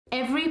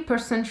Every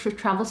person should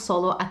travel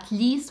solo at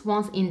least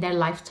once in their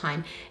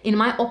lifetime. In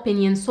my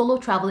opinion, solo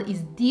travel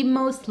is the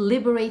most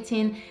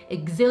liberating,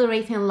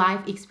 exhilarating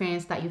life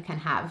experience that you can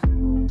have.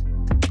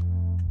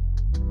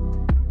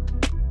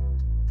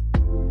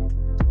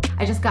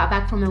 I just got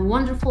back from a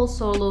wonderful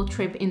solo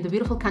trip in the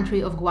beautiful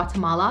country of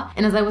Guatemala.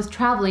 And as I was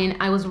traveling,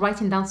 I was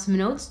writing down some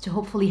notes to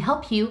hopefully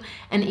help you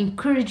and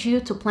encourage you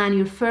to plan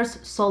your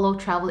first solo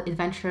travel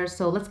adventure.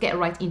 So let's get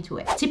right into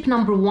it. Tip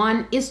number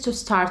one is to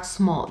start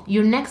small.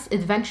 Your next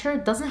adventure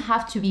doesn't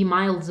have to be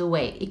miles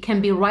away. It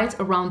can be right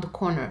around the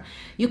corner.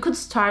 You could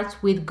start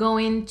with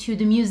going to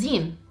the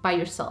museum by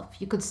yourself.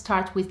 You could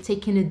start with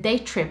taking a day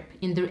trip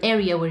in the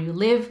area where you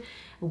live,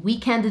 a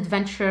weekend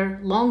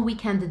adventure, long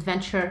weekend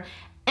adventure,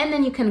 and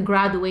then you can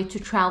graduate to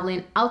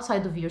traveling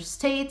outside of your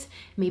state,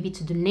 maybe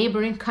to the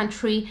neighboring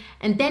country,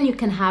 and then you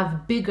can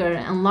have bigger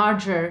and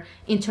larger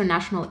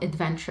international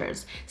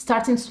adventures.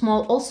 Starting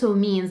small also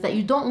means that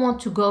you don't want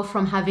to go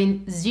from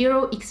having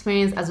zero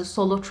experience as a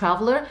solo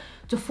traveler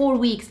to 4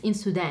 weeks in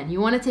Sudan.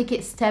 You want to take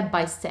it step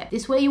by step.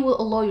 This way you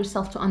will allow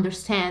yourself to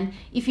understand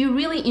if you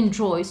really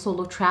enjoy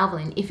solo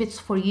traveling, if it's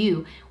for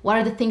you, what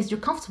are the things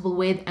you're comfortable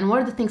with and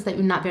what are the things that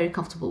you're not very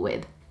comfortable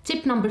with.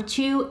 Tip number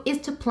two is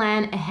to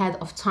plan ahead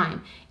of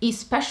time,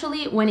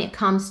 especially when it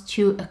comes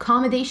to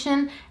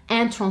accommodation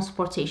and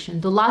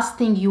transportation. The last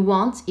thing you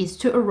want is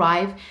to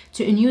arrive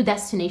to a new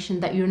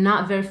destination that you're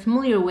not very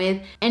familiar with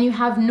and you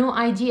have no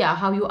idea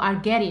how you are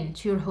getting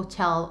to your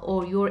hotel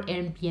or your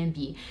Airbnb.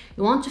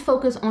 You want to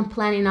focus on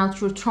planning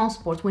out your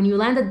transport. When you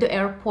land at the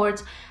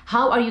airport,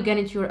 how are you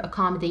getting to your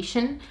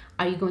accommodation?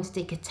 Are you going to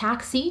take a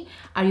taxi?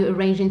 Are you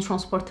arranging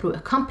transport through a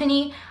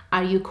company?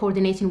 Are you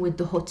coordinating with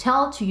the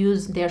hotel to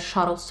use their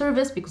shuttle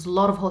service? Because a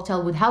lot of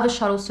hotels would have a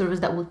shuttle service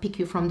that will pick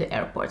you from the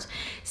airport.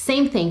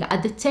 Same thing,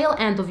 at the tail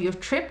end of your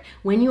trip,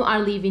 when you are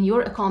leaving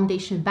your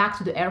accommodation back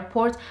to the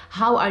airport,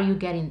 how are you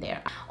getting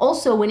there?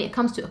 Also, when it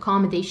comes to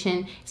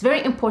accommodation, it's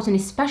very important,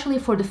 especially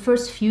for the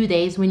first few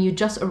days when you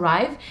just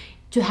arrive,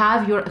 to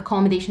have your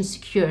accommodation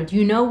secured.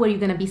 You know where you're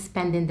gonna be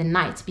spending the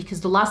night,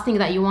 because the last thing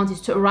that you want is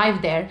to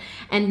arrive there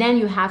and then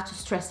you have to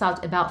stress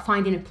out about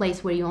finding a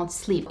place where you want to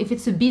sleep. If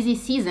it's a busy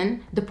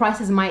season, the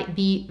prices might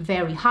be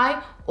very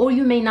high or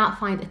you may not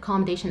find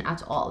accommodation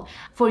at all.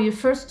 For your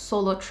first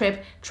solo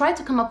trip, try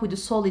to come up with a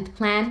solid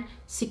plan,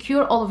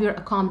 secure all of your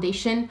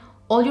accommodation,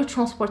 all your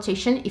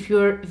transportation if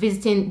you're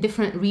visiting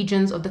different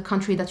regions of the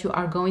country that you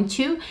are going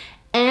to,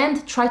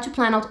 and try to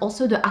plan out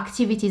also the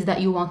activities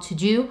that you want to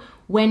do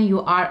when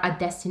you are at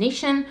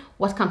destination,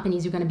 what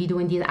companies you're going to be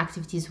doing these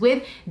activities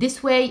with.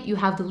 This way you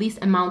have the least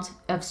amount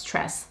of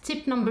stress.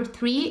 Tip number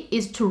three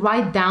is to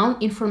write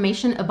down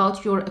information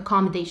about your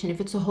accommodation. If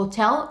it's a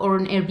hotel or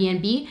an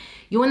Airbnb,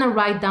 you want to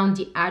write down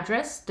the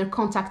address, their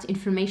contact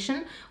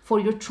information. For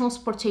your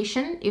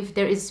transportation, if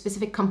there is a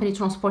specific company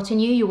transporting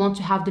you, you want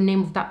to have the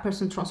name of that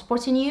person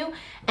transporting you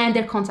and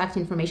their contact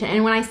information.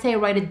 And when I say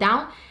write it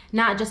down,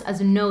 not just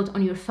as a note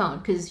on your phone,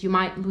 because you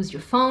might lose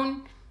your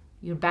phone,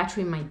 your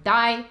battery might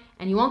die,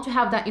 and you want to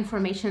have that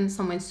information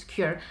somewhere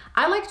secure.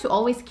 I like to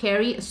always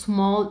carry a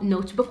small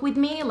notebook with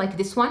me, like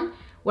this one,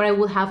 where I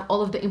will have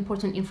all of the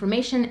important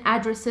information,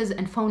 addresses,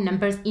 and phone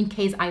numbers in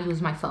case I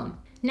lose my phone.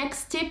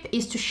 Next tip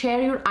is to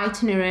share your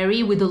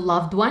itinerary with a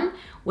loved one,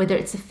 whether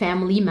it's a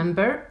family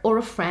member or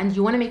a friend.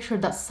 You want to make sure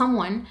that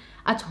someone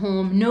at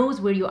home knows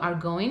where you are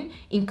going,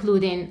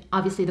 including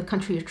obviously the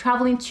country you're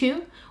traveling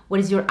to, what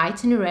is your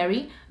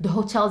itinerary, the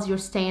hotels you're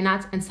staying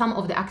at, and some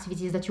of the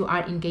activities that you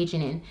are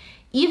engaging in.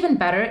 Even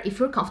better, if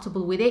you're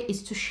comfortable with it,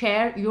 is to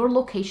share your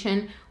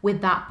location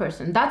with that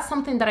person. That's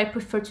something that I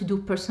prefer to do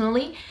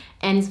personally,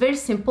 and it's very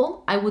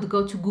simple. I would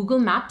go to Google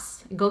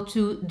Maps, go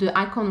to the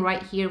icon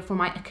right here for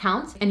my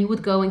account, and you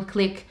would go and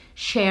click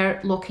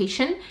share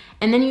location,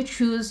 and then you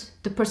choose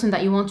the person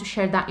that you want to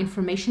share that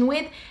information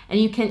with, and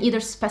you can either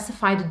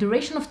specify the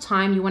duration of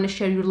time you want to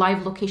share your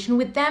live location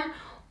with them,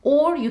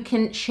 or you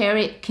can share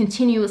it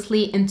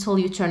continuously until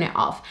you turn it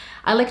off.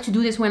 I like to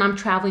do this when I'm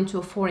traveling to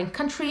a foreign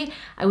country.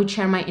 I would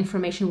share my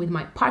information with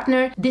my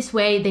partner. This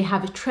way they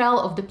have a trail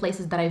of the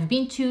places that I've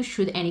been to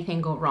should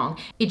anything go wrong.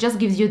 It just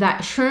gives you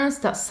that assurance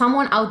that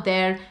someone out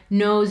there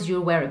knows your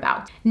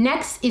whereabouts.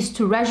 Next is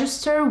to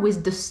register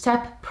with the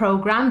STEP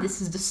program. This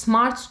is the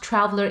Smart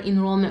Traveler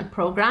Enrollment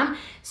Program,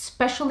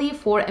 especially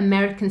for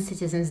American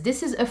citizens.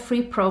 This is a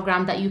free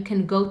program that you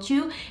can go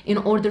to in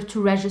order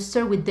to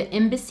register with the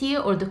embassy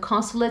or the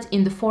consulate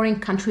in the foreign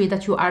country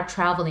that you are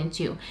traveling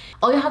to.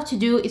 All you have to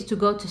do is to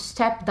go to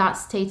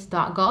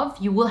step.state.gov.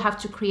 You will have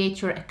to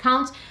create your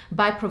account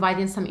by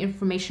providing some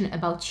information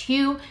about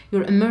you,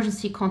 your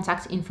emergency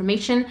contact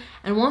information,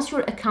 and once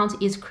your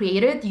account is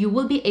created, you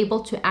will be able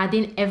to add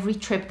in every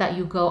trip that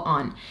you go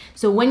on.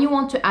 So when you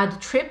want to add a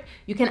trip,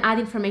 you can add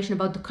information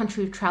about the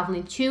country you're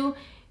traveling to,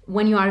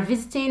 when you are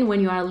visiting,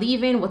 when you are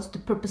leaving, what's the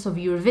purpose of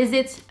your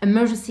visit,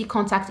 emergency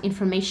contact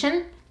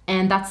information,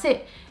 And that's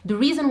it. The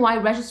reason why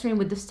registering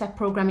with the STEP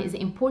program is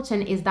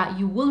important is that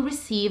you will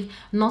receive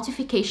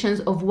notifications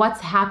of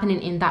what's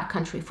happening in that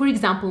country. For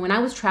example, when I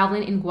was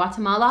traveling in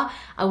Guatemala,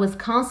 I was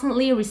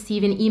constantly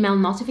receiving email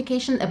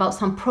notifications about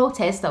some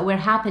protests that were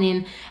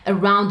happening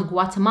around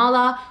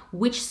Guatemala,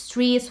 which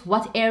streets,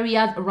 what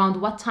areas, around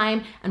what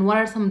time, and what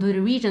are some of the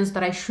regions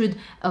that I should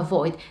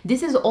avoid.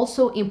 This is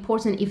also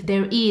important if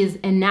there is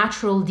a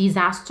natural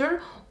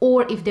disaster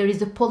or if there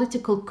is a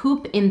political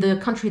coup in the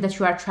country that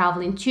you are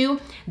traveling to.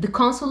 The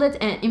consulate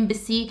and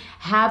embassy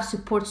have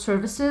support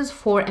services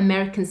for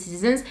American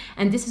citizens,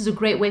 and this is a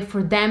great way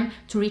for them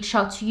to reach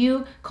out to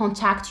you,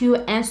 contact you,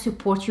 and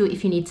support you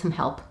if you need some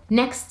help.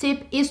 Next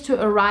tip is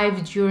to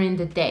arrive during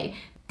the day.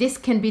 This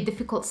can be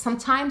difficult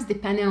sometimes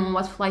depending on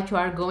what flight you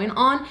are going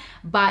on,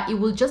 but it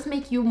will just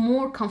make you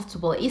more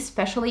comfortable,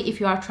 especially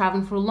if you are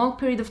traveling for a long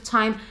period of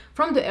time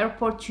from the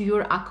airport to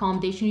your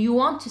accommodation. You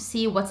want to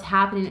see what's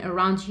happening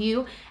around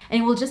you,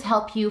 and it will just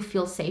help you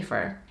feel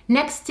safer.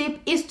 Next tip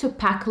is to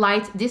pack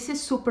light. This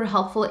is super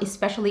helpful,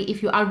 especially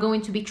if you are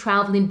going to be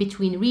traveling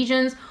between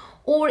regions,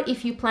 or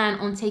if you plan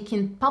on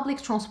taking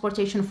public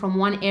transportation from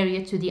one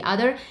area to the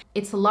other.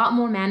 It's a lot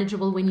more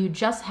manageable when you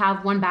just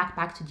have one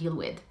backpack to deal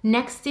with.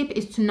 Next tip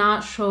is to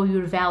not show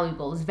your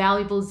valuables.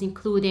 Valuables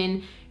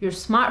including your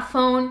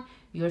smartphone,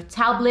 your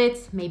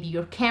tablet, maybe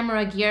your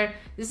camera gear.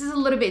 This is a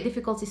little bit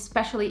difficult,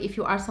 especially if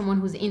you are someone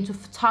who's into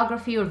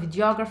photography or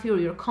videography, or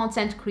you're a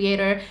content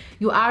creator.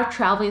 You are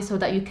traveling so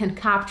that you can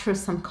capture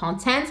some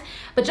content,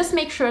 but just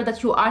make sure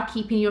that you are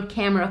keeping your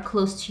camera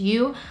close to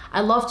you. I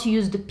love to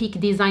use the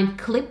Peak Design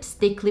clips.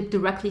 They clip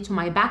directly to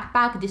my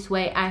backpack. This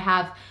way I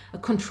have a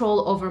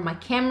control over my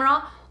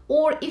camera.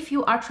 Or if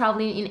you are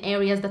traveling in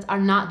areas that are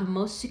not the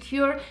most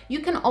secure, you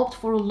can opt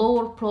for a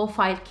lower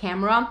profile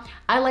camera.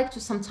 I like to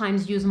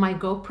sometimes use my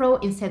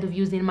GoPro instead of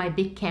using my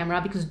big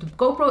camera, because the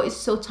GoPro is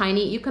so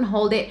tiny, you can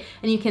hold it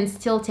and you can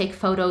still take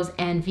photos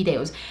and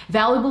videos.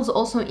 Valuables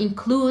also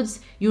includes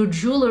your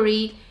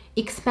jewelry,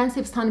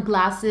 expensive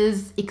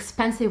sunglasses,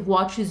 expensive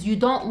watches. You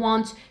don't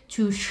want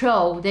to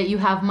show that you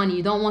have money.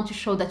 You don't want to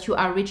show that you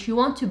are rich. You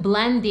want to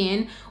blend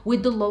in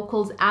with the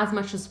locals as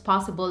much as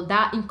possible.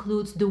 That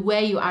includes the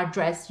way you are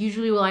dressed.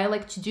 Usually what I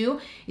like to do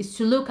is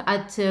to look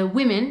at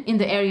women in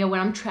the area where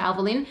I'm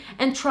traveling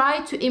and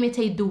try to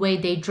imitate the way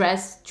they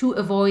dress to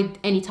avoid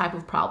any type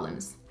of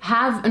problems.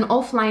 Have an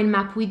offline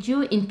map with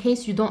you in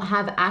case you don't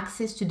have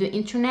access to the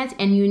internet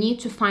and you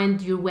need to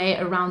find your way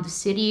around the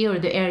city or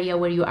the area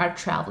where you are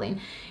traveling.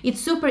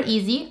 It's super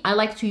easy. I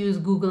like to use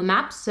Google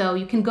Maps, so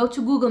you can go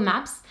to Google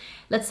Maps.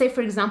 Let's say,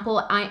 for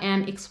example, I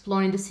am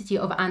exploring the city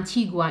of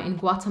Antigua in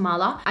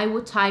Guatemala. I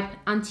would type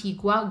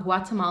Antigua,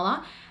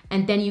 Guatemala,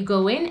 and then you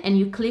go in and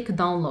you click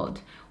download.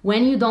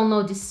 When you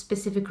download this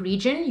specific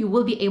region, you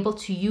will be able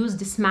to use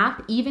this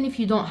map even if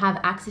you don't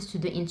have access to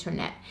the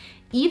internet.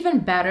 Even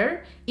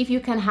better if you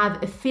can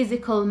have a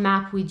physical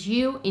map with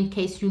you in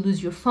case you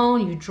lose your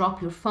phone, you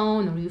drop your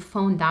phone, or your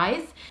phone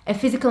dies. A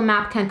physical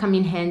map can come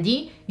in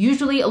handy.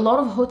 Usually a lot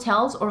of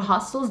hotels or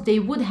hostels, they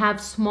would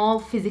have small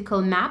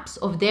physical maps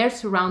of their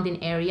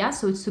surrounding area,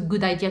 so it's a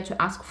good idea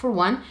to ask for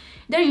one.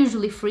 They're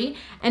usually free,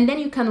 and then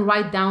you can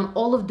write down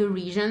all of the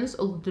regions,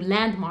 all of the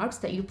landmarks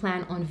that you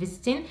plan on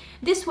visiting.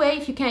 This way,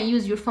 if you can't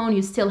use your phone,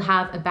 you still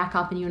have a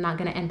backup and you're not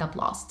gonna end up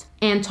lost.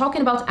 And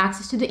talking about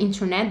access to the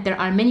internet, there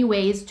are many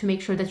ways to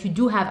make sure that you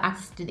do have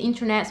access to the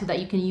internet so that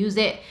you can use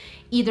it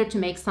either to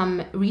make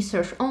some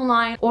research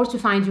online or to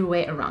find your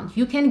way around.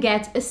 You can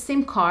get a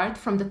SIM card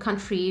from the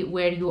country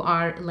where you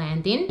are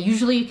landing.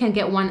 Usually you can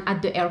get one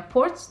at the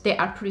airports. They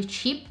are pretty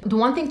cheap. The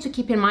one thing to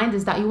keep in mind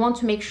is that you want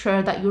to make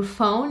sure that your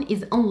phone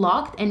is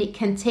unlocked and it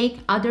can take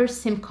other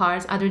SIM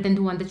cards other than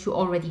the one that you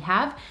already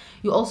have.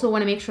 You also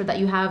want to make sure that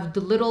you have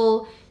the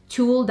little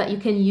tool that you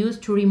can use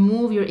to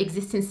remove your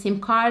existing SIM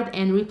card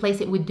and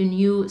replace it with the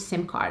new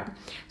SIM card.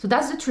 So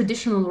that's the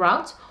traditional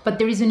route, but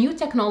there is a new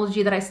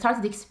technology that I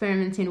started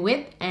experimenting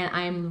with and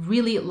I'm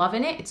really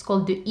loving it. It's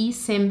called the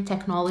eSIM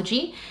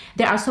technology.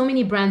 There are so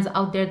many brands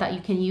out there that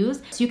you can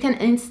use. So you can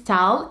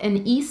install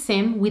an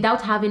eSIM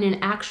without having an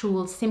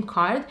actual SIM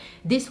card.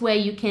 This way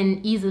you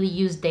can easily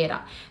use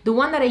data. The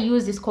one that I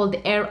use is called the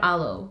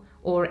AirAllo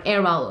or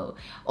AirAllo.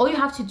 All you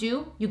have to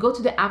do, you go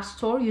to the App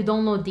Store, you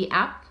download the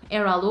app.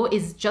 AirAllo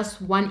is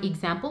just one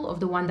example of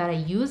the one that I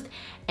used.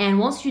 And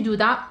once you do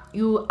that,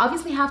 you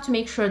obviously have to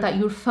make sure that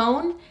your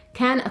phone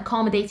can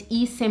accommodate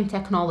eSIM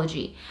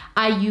technology.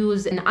 I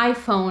use an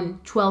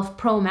iPhone 12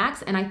 Pro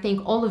Max and I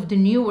think all of the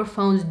newer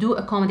phones do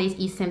accommodate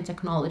eSIM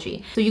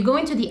technology. So you go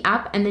into the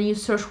app and then you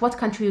search what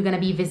country you're gonna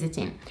be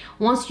visiting.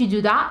 Once you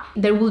do that,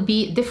 there will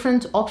be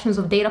different options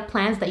of data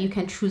plans that you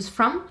can choose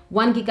from.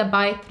 1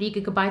 gigabyte, 3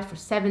 gigabyte for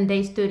 7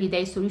 days, 30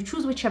 days. So you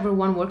choose whichever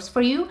one works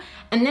for you.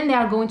 And then they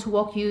are going to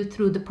walk you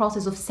through the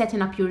process of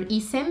setting up your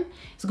eSIM.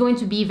 It's going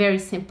to be very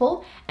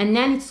simple. And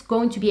then it's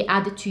going to be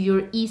added to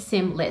your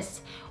eSIM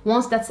list.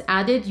 Once that's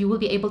added, you will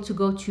be able to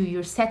go to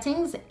your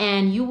settings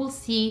and you will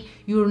see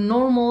your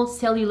normal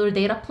cellular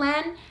data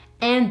plan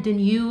and the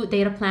new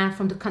data plan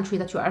from the country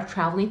that you are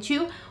traveling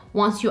to.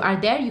 Once you are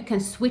there, you can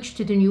switch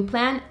to the new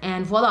plan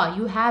and voila,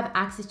 you have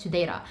access to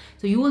data.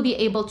 So you will be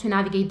able to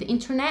navigate the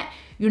internet.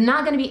 You're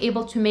not going to be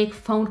able to make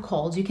phone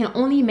calls. You can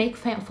only make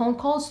phone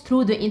calls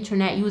through the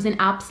internet using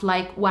apps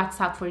like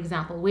WhatsApp, for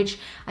example, which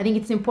I think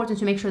it's important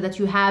to make sure that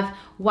you have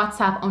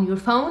WhatsApp on your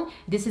phone.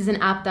 This is an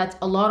app that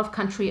a lot of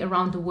countries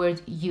around the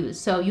world use.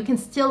 So you can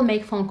still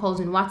make phone calls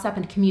in WhatsApp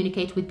and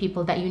communicate with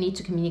people that you need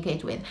to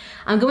communicate with.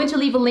 I'm going to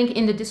leave a link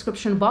in the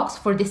description box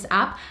for this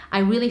app. I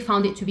really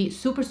found it to be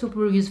super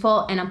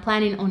useful, and I'm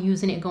planning on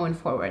using it going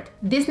forward.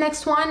 This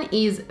next one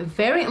is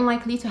very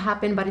unlikely to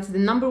happen, but it's the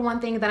number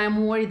one thing that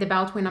I'm worried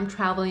about when I'm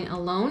traveling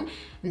alone.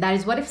 And that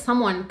is, what if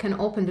someone can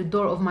open the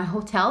door of my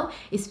hotel,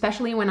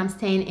 especially when I'm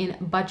staying in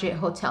budget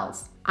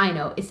hotels? I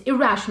know it's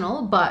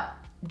irrational, but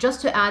just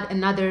to add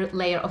another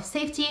layer of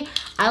safety,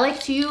 I like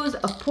to use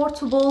a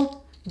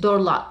portable door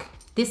lock.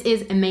 This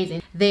is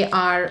amazing. They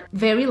are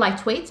very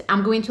lightweight.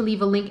 I'm going to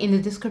leave a link in the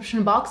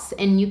description box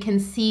and you can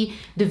see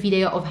the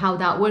video of how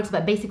that works,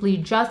 but basically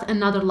just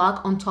another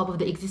lock on top of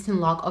the existing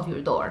lock of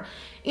your door.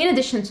 In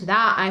addition to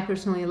that, I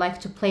personally like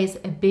to place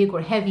a big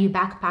or heavy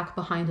backpack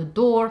behind the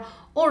door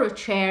or a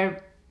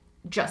chair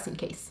just in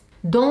case.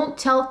 Don't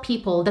tell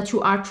people that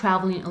you are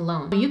traveling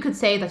alone. You could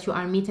say that you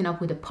are meeting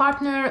up with a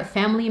partner, a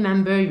family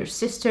member, your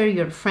sister,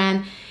 your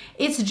friend.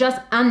 It's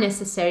just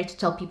unnecessary to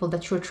tell people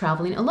that you're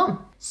traveling alone.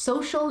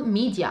 Social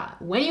media.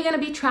 When you're gonna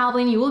be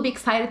traveling, you will be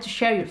excited to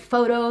share your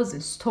photos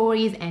and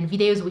stories and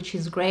videos, which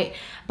is great,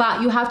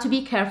 but you have to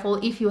be careful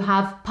if you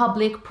have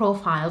public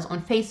profiles on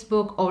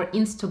Facebook or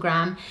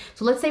Instagram.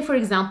 So let's say, for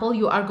example,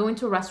 you are going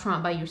to a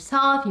restaurant by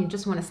yourself, you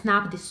just wanna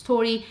snap this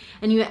story,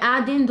 and you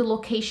add in the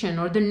location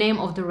or the name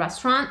of the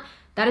restaurant.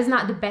 That is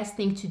not the best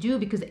thing to do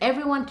because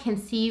everyone can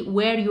see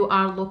where you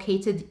are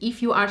located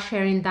if you are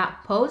sharing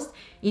that post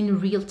in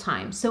real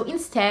time. So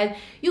instead,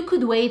 you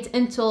could wait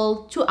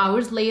until 2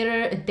 hours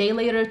later, a day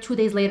later, 2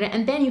 days later,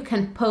 and then you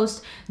can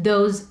post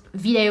those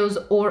videos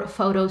or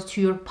photos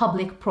to your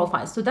public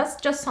profile. So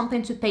that's just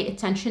something to pay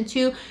attention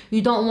to.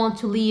 You don't want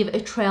to leave a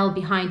trail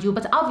behind you,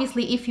 but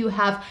obviously if you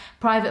have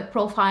private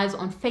profiles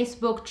on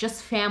Facebook,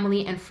 just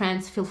family and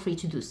friends, feel free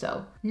to do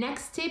so.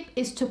 Next tip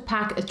is to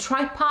pack a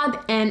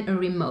tripod and a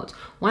remote.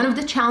 One of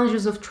the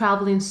challenges of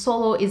traveling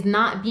solo is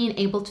not being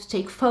able to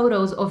take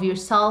photos of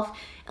yourself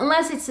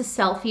unless it's a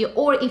selfie,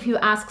 or if you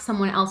ask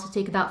someone else to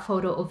take that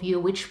photo of you,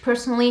 which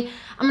personally,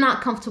 I'm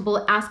not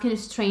comfortable asking a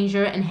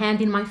stranger and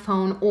handing my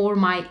phone or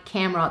my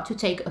camera to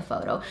take a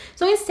photo.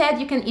 So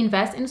instead, you can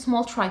invest in a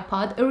small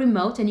tripod, a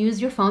remote, and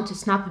use your phone to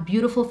snap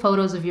beautiful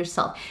photos of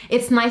yourself.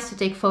 It's nice to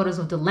take photos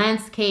of the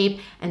landscape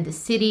and the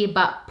city,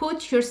 but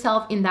put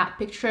yourself in that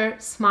picture,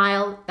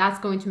 smile, that's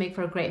going to make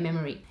for a great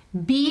memory.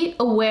 Be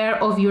aware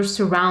of your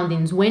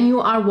surroundings. When you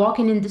are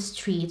walking in the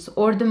streets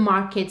or the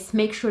markets,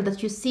 make sure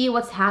that you see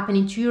what's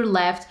happening to your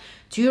left,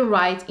 to your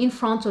right, in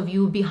front of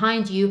you,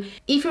 behind you.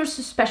 If you're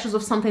suspicious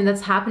of something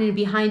that's happening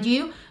behind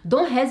you,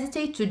 don't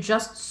hesitate to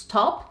just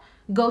stop,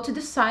 go to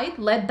the side,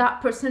 let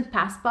that person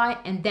pass by,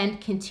 and then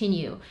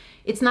continue.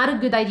 It's not a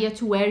good idea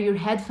to wear your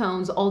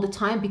headphones all the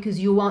time because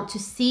you want to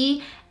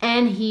see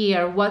and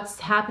hear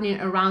what's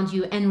happening around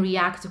you and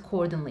react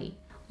accordingly.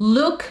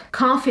 Look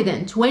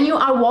confident. When you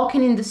are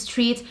walking in the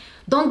street,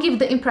 don't give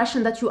the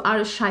impression that you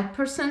are a shy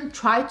person.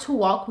 Try to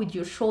walk with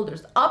your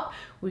shoulders up,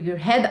 with your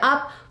head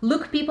up.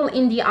 Look people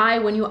in the eye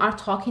when you are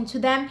talking to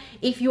them.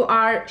 If you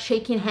are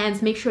shaking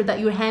hands, make sure that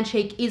your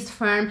handshake is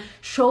firm.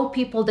 Show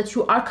people that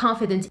you are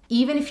confident,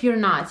 even if you're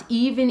not.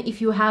 Even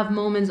if you have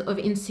moments of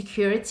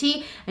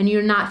insecurity and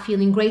you're not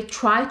feeling great,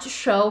 try to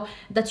show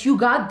that you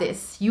got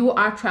this. You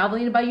are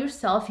traveling by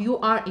yourself. You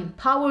are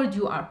empowered.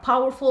 You are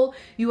powerful.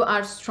 You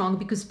are strong,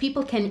 because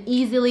people can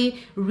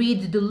easily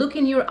read the look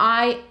in your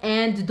eye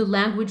and the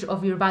language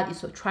of your body.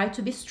 So try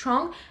to be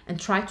strong and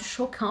try to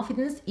show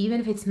confidence even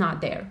if it's not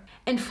there.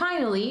 And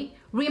finally,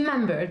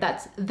 remember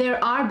that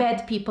there are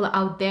bad people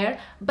out there,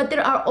 but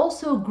there are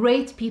also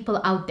great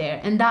people out there,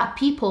 and that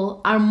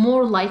people are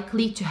more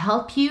likely to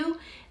help you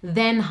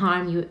than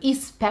harm you,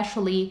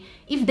 especially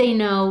if they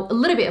know a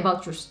little bit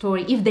about your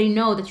story, if they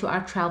know that you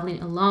are traveling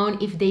alone,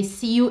 if they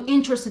see you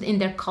interested in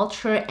their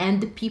culture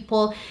and the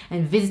people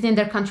and visiting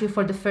their country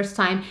for the first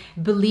time.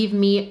 Believe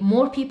me,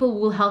 more people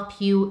will help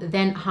you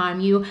than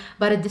harm you.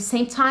 But at the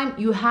same time,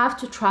 you have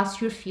to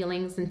trust your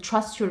feelings and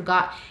trust your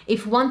gut.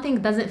 If one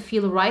thing doesn't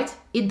feel right,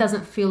 it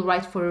doesn't feel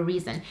right for a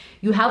reason.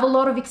 You have a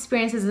lot of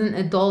experiences as an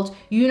adult.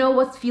 You know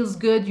what feels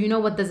good, you know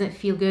what doesn't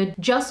feel good.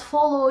 Just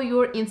follow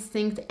your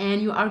instinct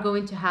and you are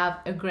going to have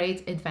a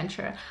great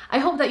adventure. I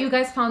hope that you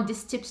guys found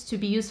these tips to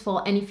be useful,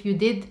 and if you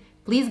did,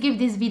 please give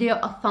this video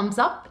a thumbs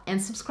up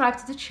and subscribe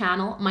to the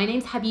channel. My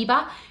name's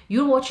Habiba,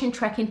 you're watching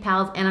Trekking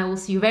Pals, and I will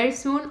see you very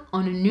soon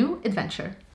on a new adventure.